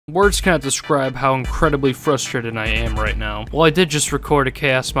Words cannot describe how incredibly frustrated I am right now. Well, I did just record a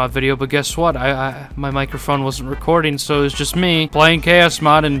Chaos Mod video, but guess what? My microphone wasn't recording, so it was just me playing Chaos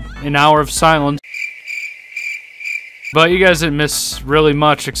Mod in an hour of silence. But you guys didn't miss really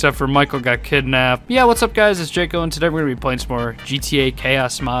much, except for Michael got kidnapped. Yeah, what's up guys, it's Jaco, and today we're going to be playing some more GTA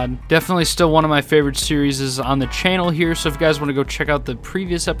Chaos Mod. Definitely still one of my favorite series on the channel here, so if you guys want to go check out the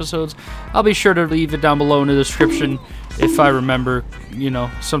previous episodes, I'll be sure to leave it down below in the description if I remember. You know,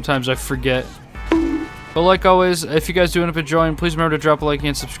 sometimes I forget. But like always, if you guys do end up enjoying, please remember to drop a like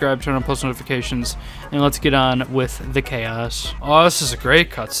and subscribe, turn on post notifications, and let's get on with the chaos. Oh, this is a great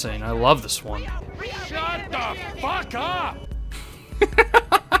cutscene. I love this one. Shut the fuck up!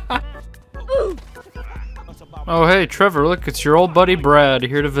 Oh, hey, Trevor, look, it's your old buddy Brad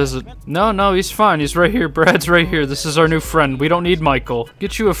here to visit. No, he's fine. He's right here. Brad's right here. This is our new friend. We don't need Michael.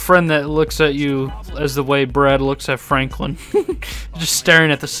 Get you a friend that looks at you as the way Brad looks at Franklin. Just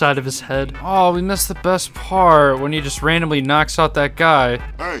staring at the side of his head. Oh, we missed the best part when he just randomly knocks out that guy.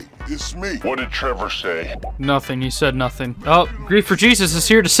 Hey, it's me. What did Trevor say? Nothing. He said nothing. Oh, Grief for Jesus is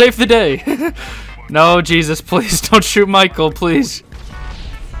here to save the day. No, Jesus, please don't shoot Michael, please.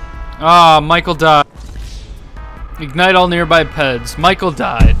 Ah, Michael died. Ignite all nearby peds. Michael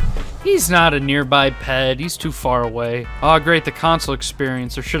died. He's not a nearby ped. He's too far away. Oh, great, the console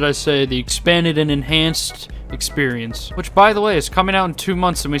experience, or should I say the expanded and enhanced experience. Which, by the way, is coming out in 2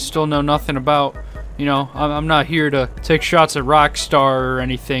 months and we still know nothing about. You know, I'm not here to take shots at Rockstar or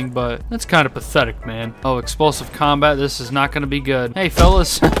anything, but that's kind of pathetic, man. Oh, explosive combat. This is not going to be good. Hey,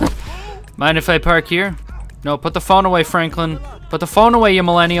 fellas. Mind if I park here? No, put the phone away, Franklin. Put the phone away, you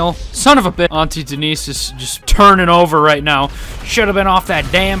millennial. Son of a bitch. Auntie Denise is just turning over right now. Should have been off that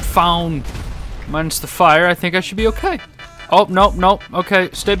damn phone. Minus the fire, I think I should be okay. Oh, nope. Okay,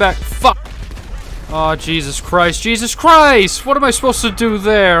 stay back. Fuck. Oh, Jesus Christ. Jesus Christ! What am I supposed to do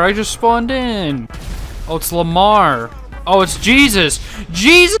there? I just spawned in. Oh, it's Lamar. Oh, it's Jesus.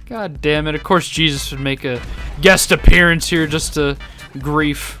 Jesus! God damn it. Of course Jesus would make a guest appearance here just to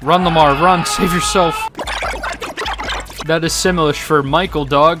grief. Run, Lamar. Run. Save yourself. That is Simlish for Michael,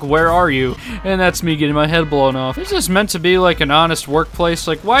 dog. Where are you? And that's me getting my head blown off. Is this meant to be like an honest workplace?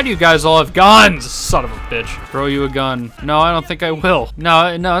 Like, why do you guys all have guns? Son of a bitch. Throw you a gun. No, I don't think I will.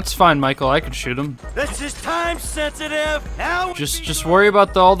 No, it's fine, Michael. I can shoot him. This is time sensitive. Now just worry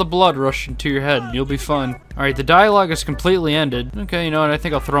about all the blood rushing to your head. You'll be fine. Alright, the dialogue is completely ended. Okay, you know what? I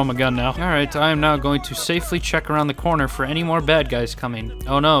think I'll throw him a gun now. Alright, I am now going to safely check around the corner for any more bad guys coming.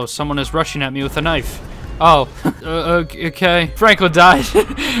 Oh no, someone is rushing at me with a knife. Oh, okay. Franklin died.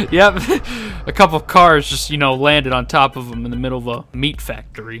 Yep. A couple of cars just, you know, landed on top of him in the middle of a meat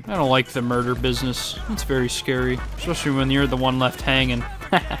factory. I don't like the murder business. It's very scary, especially when you're the one left hanging.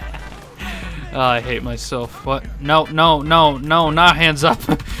 Oh, I hate myself. What? No, not hands up.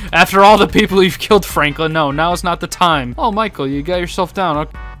 After all the people you've killed, Franklin, no, now is not the time. Oh, Michael, you got yourself down.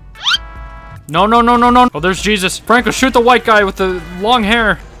 Okay. No. Oh, there's Jesus. Franklin, shoot the white guy with the long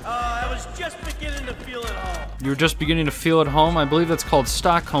hair. You were just beginning to feel at home. I believe that's called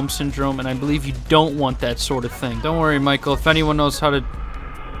Stockholm Syndrome, and I believe you don't want that sort of thing. Don't worry, Michael. If anyone knows how to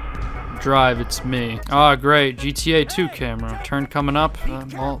drive, it's me. Ah, great. GTA 2 camera. Turn coming up.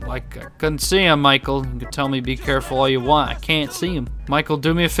 Well, like, I couldn't see him, Michael. You can tell me be careful all you want. I can't see him. Michael,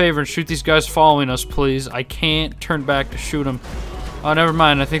 do me a favor and shoot these guys following us, please. I can't turn back to shoot them. Oh, never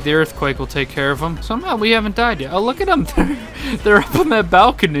mind. I think the earthquake will take care of them. Somehow we haven't died yet. Oh, look at them. They're up on that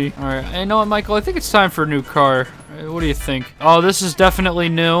balcony. All right. You know what, Michael? I think it's time for a new car. What do you think? Oh, this is definitely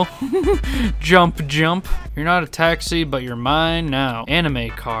new. Jump. You're not a taxi, but you're mine now.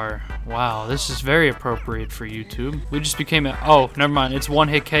 Anime car. Wow, this is very appropriate for YouTube. We just became a... Oh, never mind. It's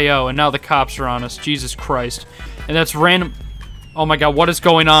one-hit KO, and now the cops are on us. Jesus Christ. And that's random... Oh, my God. What is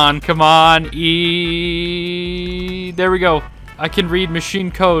going on? Come on. There we go. I can read machine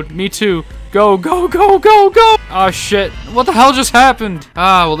code. Me too. Go. Oh, shit. What the hell just happened?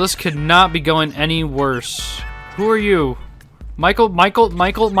 Ah, well, this could not be going any worse. Who are you? Michael. Son of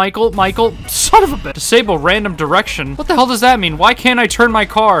a bitch. Disable random direction. What the hell does that mean? Why can't I turn my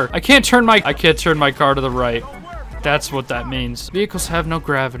car? I can't turn my car to the right. That's what that means. Vehicles have no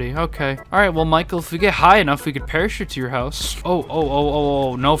gravity. Okay. Alright, well, Michael, if we get high enough, we could parachute to your house.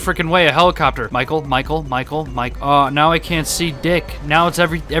 Oh. No freaking way. A helicopter. Michael. Now I can't see dick. Now it's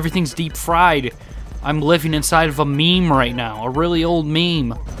everything's deep fried. I'm living inside of a meme right now. A really old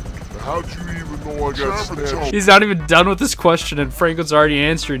meme. How'd you even know I got snatched? He's not even done with this question and Franklin's already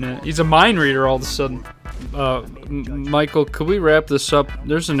answering it. He's a mind reader all of a sudden. Michael, could we wrap this up?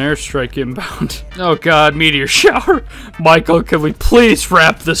 There's an airstrike inbound. Oh god, meteor shower. Michael, can we please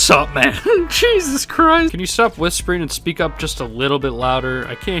wrap this up, man? Jesus Christ. Can you stop whispering and speak up just a little bit louder?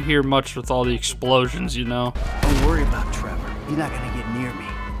 I can't hear much with all the explosions, you know? Don't worry about Trevor. He's not gonna get near me.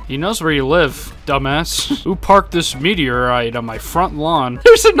 He knows where you live, dumbass. Who parked this meteorite on my front lawn?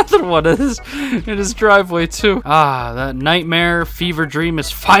 There's another one in his driveway, too. Ah, that nightmare fever dream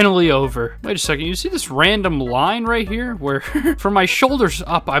is finally over. Wait a second, you see this random line right here? Where from my shoulders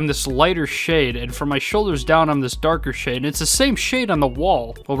up, I'm this lighter shade, and from my shoulders down, I'm this darker shade, and it's the same shade on the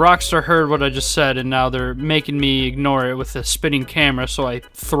wall. Well, Rockstar heard what I just said, and now they're making me ignore it with a spinning camera, so I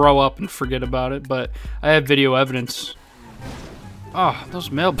throw up and forget about it, but I have video evidence. Oh, those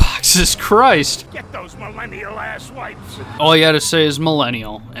mailboxes, Christ. Get those millennial ass wipes. All you gotta say is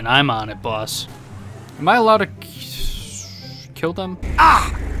millennial, and I'm on it, boss. Am I allowed to kill them?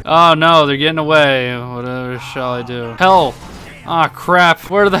 Ah! Oh no, they're getting away. Whatever shall I do? Hell. Ah, crap.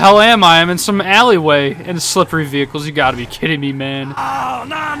 Where the hell am I? I'm in some alleyway in slippery vehicles. You gotta be kidding me, man. Oh,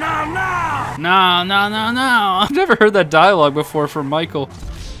 no, no, no! No, no, no, no. I've never heard that dialogue before from Michael.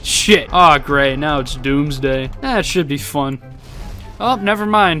 Shit. Oh, great. Now it's doomsday. That should be fun. Oh, never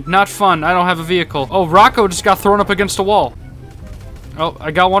mind. Not fun. I don't have a vehicle. Oh, Rocco just got thrown up against a wall. Oh,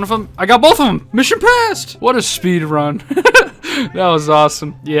 I got one of them. I got both of them. Mission passed. What a speed run. That was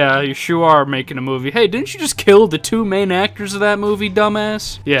awesome. Yeah, you sure are making a movie. Hey, didn't you just kill the two main actors of that movie,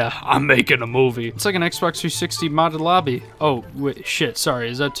 dumbass? Yeah, I'm making a movie. It's like an Xbox 360 modded lobby. Oh, wait, shit, sorry.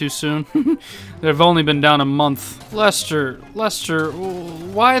 Is that too soon? They've only been down a month. Lester,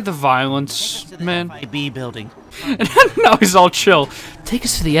 why the violence, man? FIB building. And now he's all chill. Take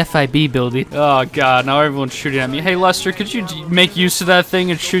us to the FIB building. Oh god, now everyone's shooting at me. Hey Lester, could you make use of that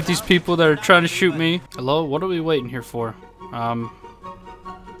thing and shoot these people that are trying to shoot me? Hello? What are we waiting here for?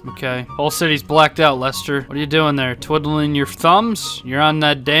 Okay. Whole city's blacked out, Lester. What are you doing there? Twiddling your thumbs? You're on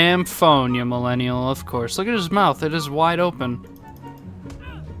that damn phone, you millennial, of course. Look at his mouth. It is wide open.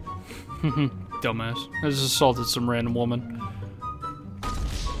 Dumbass. I just assaulted some random woman.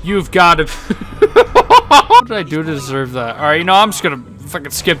 You've got to... What did I do to deserve that? Alright, you know, I'm just gonna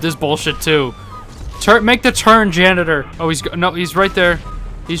fucking skip this bullshit, too. Make the turn, janitor. Oh, no, he's right there.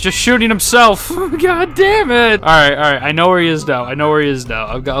 He's just shooting himself. God damn it. Alright, I know where he is now.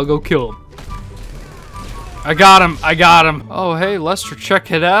 I'll go kill him. I got him. Oh, hey, Lester,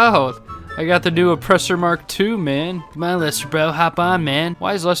 check it out. I got the new Oppressor Mark II, man. Come on, Lester, bro. Hop on, man.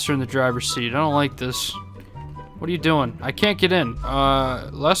 Why is Lester in the driver's seat? I don't like this. What are you doing? I can't get in.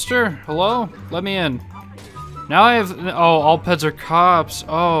 Lester? Hello? Let me in. Now I have... Oh, all pets are cops.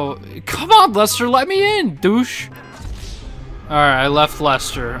 Oh, come on, Lester. Let me in, douche. Alright, I left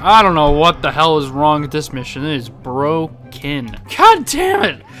Lester. I don't know what the hell is wrong with this mission. It is broken. God damn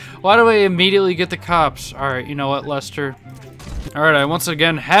it! Why do I immediately get the cops? Alright, you know what, Lester? Alright, I once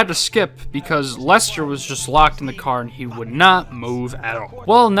again had to skip because Lester was just locked in the car and he would not move at all.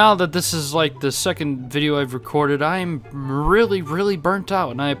 Well, now that this is like the second video I've recorded, I'm really, really burnt out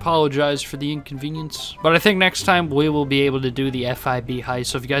and I apologize for the inconvenience. But I think next time we will be able to do the FIB heist,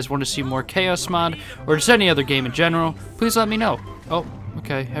 so if you guys want to see more Chaos Mod or just any other game in general, please let me know. Oh,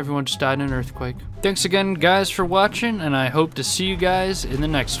 okay, everyone just died in an earthquake. Thanks again, guys, for watching, and I hope to see you guys in the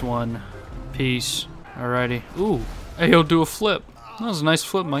next one. Peace. Alrighty. Ooh. Hey, he'll do a flip. That was a nice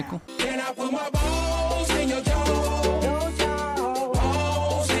flip, Michael.